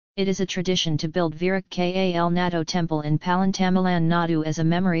It is a tradition to build Virak Kal Nado temple in Palantamalan Nadu as a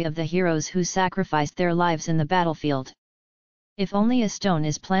memory of the heroes who sacrificed their lives in the battlefield. If only a stone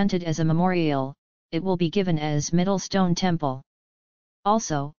is planted as a memorial, it will be given as Middle Stone Temple.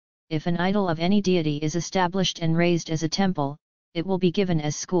 Also, if an idol of any deity is established and raised as a temple, it will be given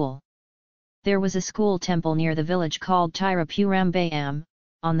as school. There was a school temple near the village called Tirupurambayam,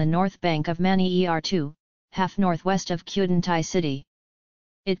 on the north bank of Mani Er2, half northwest of Kudantai city.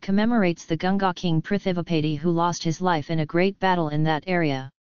 It commemorates the Ganga king Prithivapati who lost his life in a great battle in that area.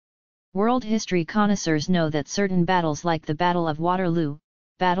 World history connoisseurs know that certain battles like the Battle of Waterloo,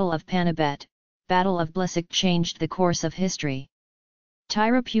 Battle of Panipat, Battle of Blesik changed the course of history.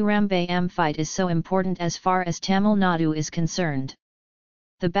 Tirupurambayam fight is so important as far as Tamil Nadu is concerned.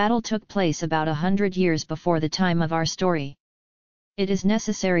 The battle took place about 100 years before the time of our story. It is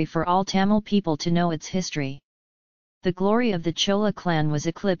necessary for all Tamil people to know its history. The glory of the Chola clan was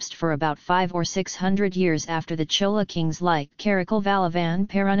eclipsed for about 500 or 600 years after the Chola kings like Karakal Valavan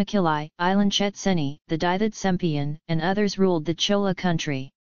Perunakilai, Ilanchet Seni, the Dithad Sempian, and others ruled the Chola country.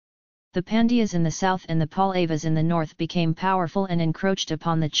 The Pandyas in the south and the Pallavas in the north became powerful and encroached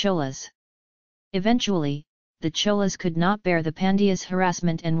upon the Cholas. Eventually, the Cholas could not bear the Pandyas'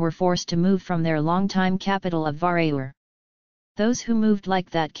 harassment and were forced to move from their long-time capital of Varayur. Those who moved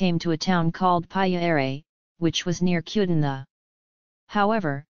like that came to a town called Payare, which was near Kudantha.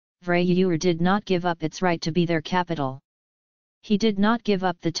 However, Varayur did not give up its right to be their capital. He did not give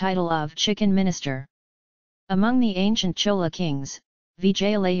up the title of Chicken Minister. Among the ancient Chola kings,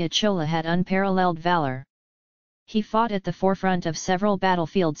 Vijayalaya Chola had unparalleled valor. He fought at the forefront of several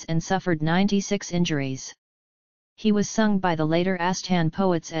battlefields and suffered 96 injuries. He was sung by the later Astan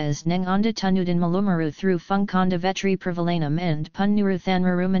poets as Nengonda Tunudin Malumuru through Funkanda Vetri Pravalanam and Punnuru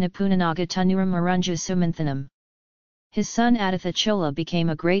Thanrarumana Punanaga Tunuram Marunja Sumanthanam. His son Aditha Chola became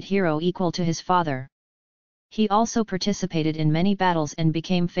a great hero equal to his father. He also participated in many battles and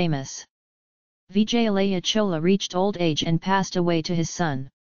became famous. Vijayalaya Chola reached old age and passed away to his son.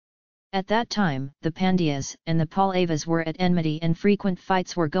 At that time, the Pandyas and the Pallavas were at enmity and frequent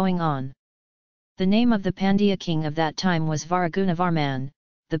fights were going on. The name of the Pandya king of that time was Varagunavarman,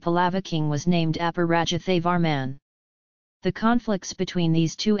 the Pallava king was named Aparajathavarman. The conflicts between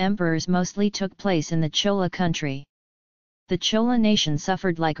these two emperors mostly took place in the Chola country. The Chola nation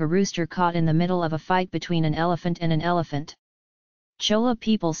suffered like a rooster caught in the middle of a fight between an elephant and an elephant. Chola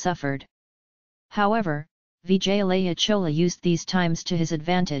people suffered. However, Vijayalaya Chola used these times to his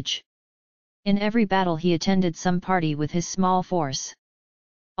advantage. In every battle he attended some party with his small force.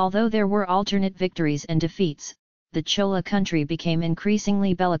 Although there were alternate victories and defeats, the Chola country became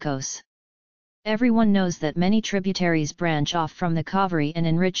increasingly bellicose. Everyone knows that many tributaries branch off from the Kaveri and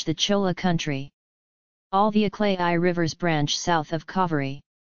enrich the Chola country. All the Aklai rivers branch south of Kaveri.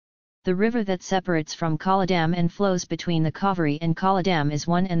 The river that separates from Kollidam and flows between the Kaveri and Kollidam is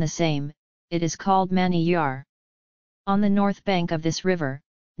one and the same, it is called Maniyar. On the north bank of this river,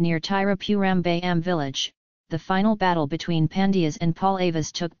 near Tirupurambayam village, the final battle between Pandyas and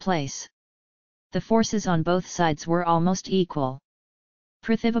Pallavas took place. The forces on both sides were almost equal.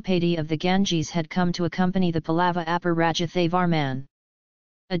 Prithivapati of the Ganges had come to accompany the Pallava Aparajathavarman.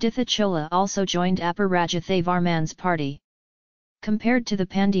 Aditha Chola also joined Aparajathavarman's party. Compared to the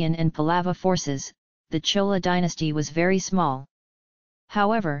Pandyan and Pallava forces, the Chola dynasty was very small.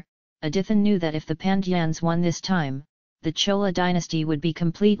 However, Aditha knew that if the Pandyans won this time, the Chola dynasty would be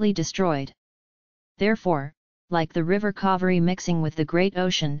completely destroyed. Therefore, like the river Kaveri mixing with the great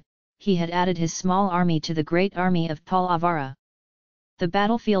ocean, he had added his small army to the great army of Pallavara. The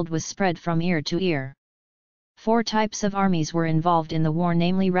battlefield was spread from ear to ear. 4 types of armies were involved in the war,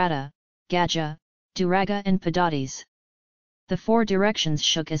 namely Rata, Gaja, Duraga and Padatis. The 4 directions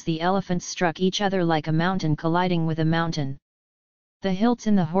shook as the elephants struck each other like a mountain colliding with a mountain. The hilts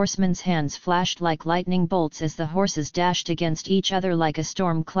in the horsemen's hands flashed like lightning bolts as the horses dashed against each other like a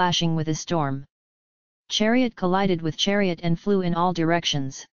storm clashing with a storm. Chariot collided with chariot and flew in all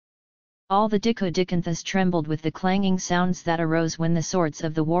directions. All the Dikanthas trembled with the clanging sounds that arose when the swords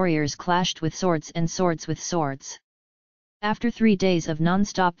of the warriors clashed with swords and swords with swords. After 3 days of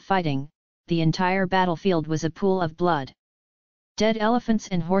non-stop fighting, the entire battlefield was a pool of blood. Dead elephants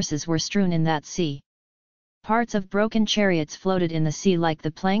and horses were strewn in that sea. Parts of broken chariots floated in the sea like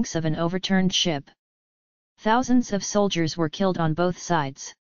the planks of an overturned ship. Thousands of soldiers were killed on both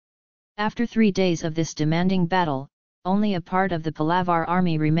sides. After 3 days of this demanding battle, only a part of the Pallavar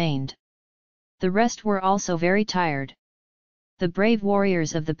army remained. The rest were also very tired. The brave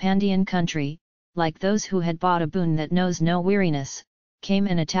warriors of the Pandyan country, like those who had bought a boon that knows no weariness, came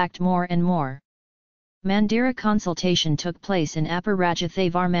and attacked more and more. Mandira consultation took place in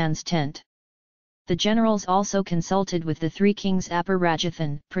Aparajithavarman's tent. The generals also consulted with the three kings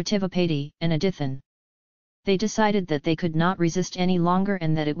Aparajithan, Prativapati, and Adithan. They decided that they could not resist any longer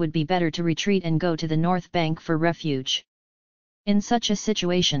and that it would be better to retreat and go to the north bank for refuge. In such a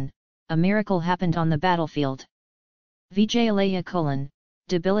situation, a miracle happened on the battlefield. Vijayalaya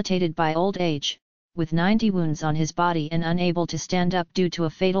debilitated by old age, with 90 wounds on his body and unable to stand up due to a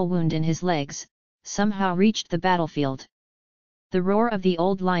fatal wound in his legs, somehow reached the battlefield. The roar of the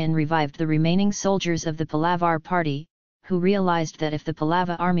old lion revived the remaining soldiers of the Palavar party, who realized that if the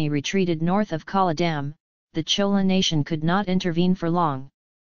Pallava army retreated north of Kollidam, the Chola nation could not intervene for long.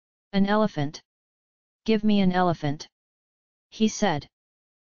 "An elephant! Give me an elephant!" he said.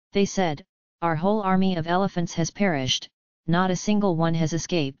 They said, "Our whole army of elephants has perished, not a single one has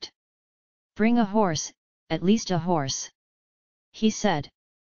escaped." "Bring a horse, at least a horse," he said.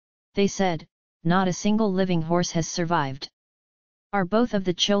 They said, "Not a single living horse has survived." "Are both of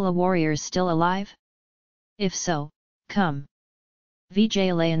the Chola warriors still alive? If so, come!"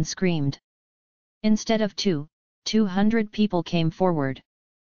 Vijayalayan screamed. Instead of 200 people came forward.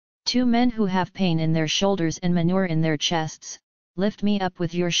 "Two men who have pain in their shoulders and manure in their chests, lift me up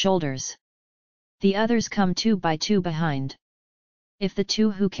with your shoulders. The others come 2 by 2 behind. If the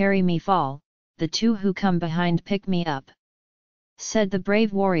 2 who carry me fall, the 2 who come behind pick me up," said the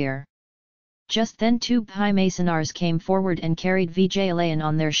brave warrior. Just then 2 Bhai Masonars came forward and carried Vijayalayan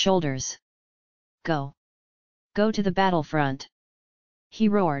on their shoulders. "Go! Go to the battlefront!" he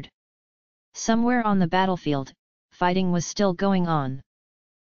roared. Somewhere on the battlefield, fighting was still going on.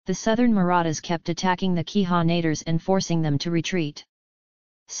 The southern Marathas kept attacking the Kihanators and forcing them to retreat.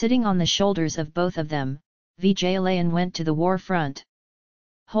 Sitting on the shoulders of both of them, Vijayalayan went to the war front.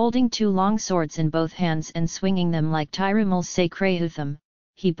 Holding 2 long swords in both hands and swinging them like Tirumal Sakrayutham,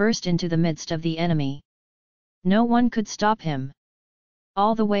 he burst into the midst of the enemy. No one could stop him.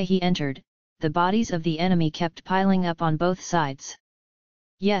 All the way he entered, the bodies of the enemy kept piling up on both sides.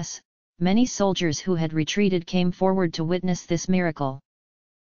 Yes, many soldiers who had retreated came forward to witness this miracle.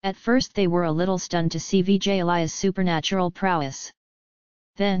 At first they were a little stunned to see Vijayalaya's supernatural prowess.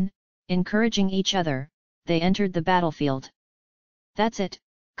 Then, encouraging each other, they entered the battlefield. "That's it,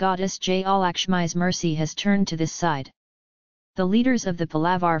 Goddess Jayalakshmi's mercy has turned to this side." The leaders of the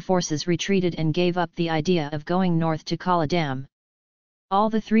Palavar forces retreated and gave up the idea of going north to Kollidam. All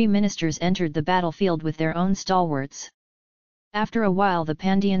the 3 ministers entered the battlefield with their own stalwarts. After a while the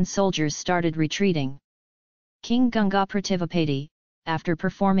Pandyan soldiers started retreating. King Ganga Prativapati, after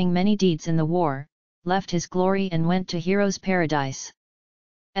performing many deeds in the war, left his glory and went to hero's paradise.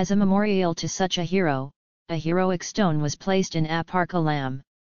 As a memorial to such a heroic stone was placed in Aparkalam.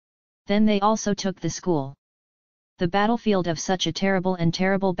 Then they also took the school. The battlefield of such a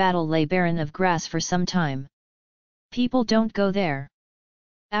terrible battle lay barren of grass for some time. People don't go there.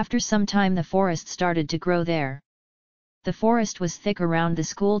 After some time the forest started to grow there. The forest was thick around the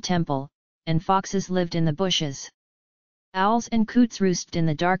school temple, and foxes lived in the bushes. Owls and coots roosted in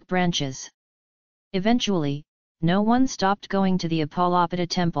the dark branches. Eventually, no one stopped going to the Apolopita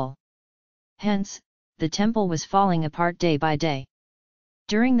temple. Hence, the temple was falling apart day by day.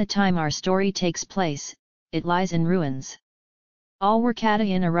 During the time our story takes place, it lies in ruins. All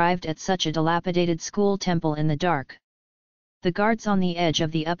Warkadayan arrived at such a dilapidated school temple in the dark. The guards on the edge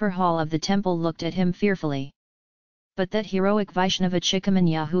of the upper hall of the temple looked at him fearfully. "But that heroic Vaishnava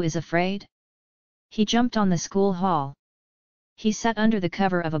Chikamanya who is afraid?" He jumped on the school hall. He sat under the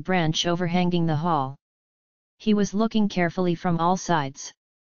cover of a branch overhanging the hall. He was looking carefully from all sides.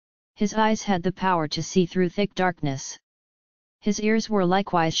 His eyes had the power to see through thick darkness. His ears were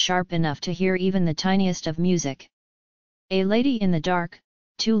likewise sharp enough to hear even the tiniest of music. A lady in the dark,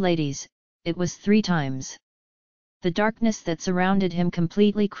 2 ladies, it was 3 times. The darkness that surrounded him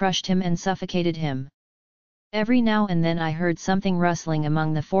completely crushed him and suffocated him. Every now and then I heard something rustling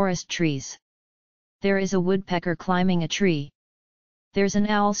among the forest trees. There is a woodpecker climbing a tree. There's an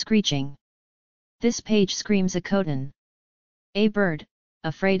owl screeching. This page screams a kotan. A bird,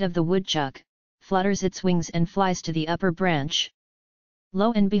 afraid of the woodchuck, flutters its wings and flies to the upper branch.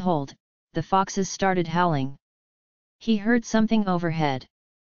 Lo and behold, the foxes started howling. He heard something overhead.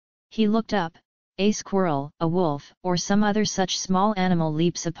 He looked up, a squirrel, a wolf, or some other such small animal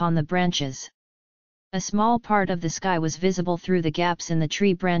leaps upon the branches. A small part of the sky was visible through the gaps in the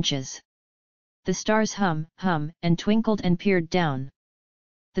tree branches. The stars hum, and twinkled and peered down.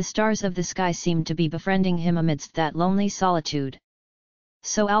 The stars of the sky seemed to be befriending him amidst that lonely solitude.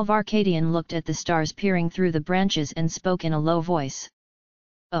 So Alvarkadian looked at the stars peering through the branches and spoke in a low voice.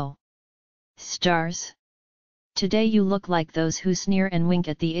 "Oh! Stars! Today you look like those who sneer and wink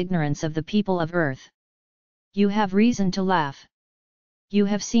at the ignorance of the people of earth. You have reason to laugh. You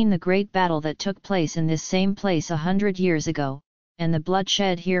have seen the great battle that took place in this same place 100 years ago, and the blood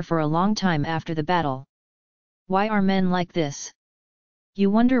shed here for a long time after the battle. Why are men like this? You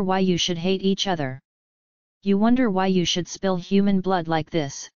wonder why you should hate each other. You wonder why you should spill human blood like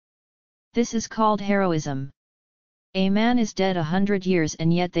this. This is called heroism. A man is dead 100 years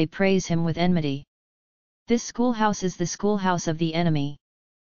and yet they praise him with enmity. This schoolhouse is the schoolhouse of the enemy.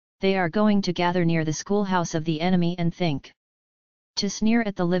 They are going to gather near the schoolhouse of the enemy and think to sneer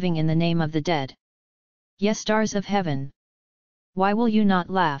at the living in the name of the dead. Yes, stars of heaven! Why will you not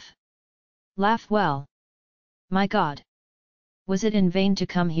laugh? Laugh well! My God! Was it in vain to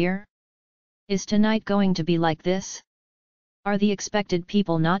come here? Is tonight going to be like this? Are the expected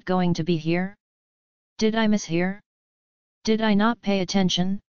people not going to be here? Did I mishear? Did I not pay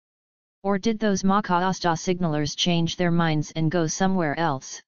attention? Or did those Makaasta signalers change their minds and go somewhere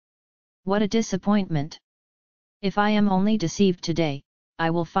else? What a disappointment! If I am only deceived today, I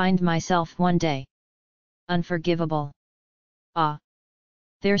will find myself one day. Unforgivable. Ah!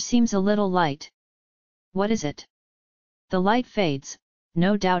 There seems a little light. What is it? The light fades,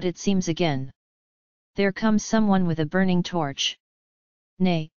 no doubt it seems again. There comes someone with a burning torch.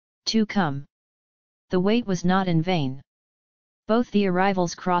 Nay, two come. The wait was not in vain. Both the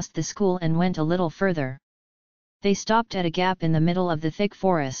arrivals crossed the school and went a little further. They stopped at a gap in the middle of the thick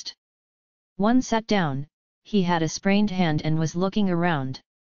forest. One sat down, he had a sprained hand and was looking around.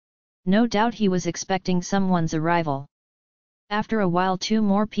 No doubt he was expecting someone's arrival. After a while 2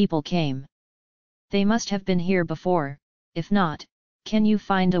 more people came. They must have been here before, if not, can you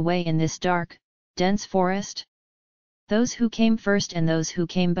find a way in this dark, dense forest? Those who came first and those who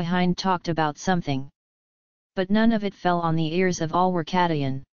came behind talked about something. But none of it fell on the ears of all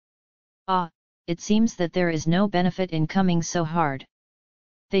Warkadian. Ah, it seems that there is no benefit in coming so hard.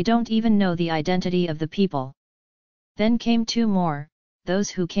 They don't even know the identity of the people. Then came 2 more, those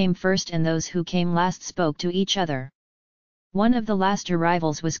who came first and those who came last spoke to each other. One of the last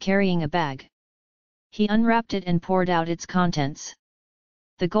arrivals was carrying a bag. He unwrapped it and poured out its contents.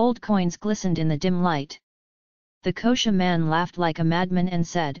 The gold coins glistened in the dim light. The Kosha man laughed like a madman and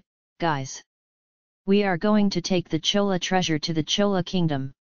said, "Guys! We are going to take the Chola treasure to the Chola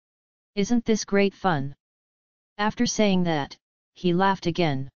kingdom. Isn't this great fun?" After saying that, he laughed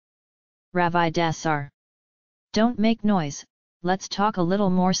again. "Ravi Dasar! Don't make noise, let's talk a little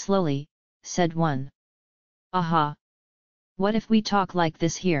more slowly," said one. "Aha! What if we talk like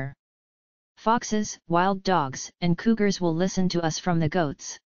this here? Foxes, wild dogs, and cougars will listen to us from the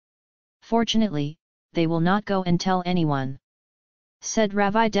goats. Fortunately, they will not go and tell anyone," said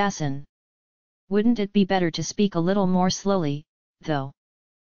Ravi Dasan. "Wouldn't it be better to speak a little more slowly, though?"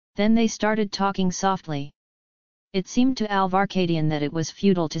 Then they started talking softly. It seemed to Alvarkadian that it was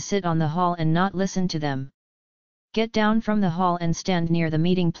futile to sit on the hall and not listen to them. Get down from the hall and stand near the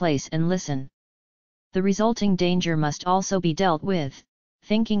meeting place and listen. The resulting danger must also be dealt with.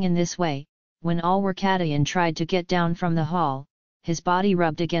 Thinking in this way, when Alvarkadian tried to get down from the hall, his body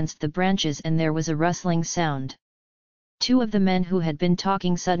rubbed against the branches and there was a rustling sound. 2 of the men who had been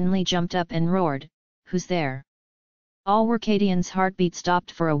talking suddenly jumped up and roared, "Who's there?" Alvarkadian's heartbeat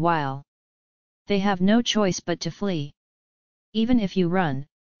stopped for a while. They have no choice but to flee. Even if you run,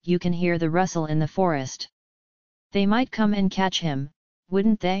 you can hear the rustle in the forest. They might come and catch him,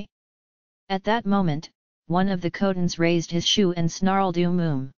 wouldn't they? At that moment, one of the Khotans raised his shoe and snarled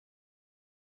 "Moom."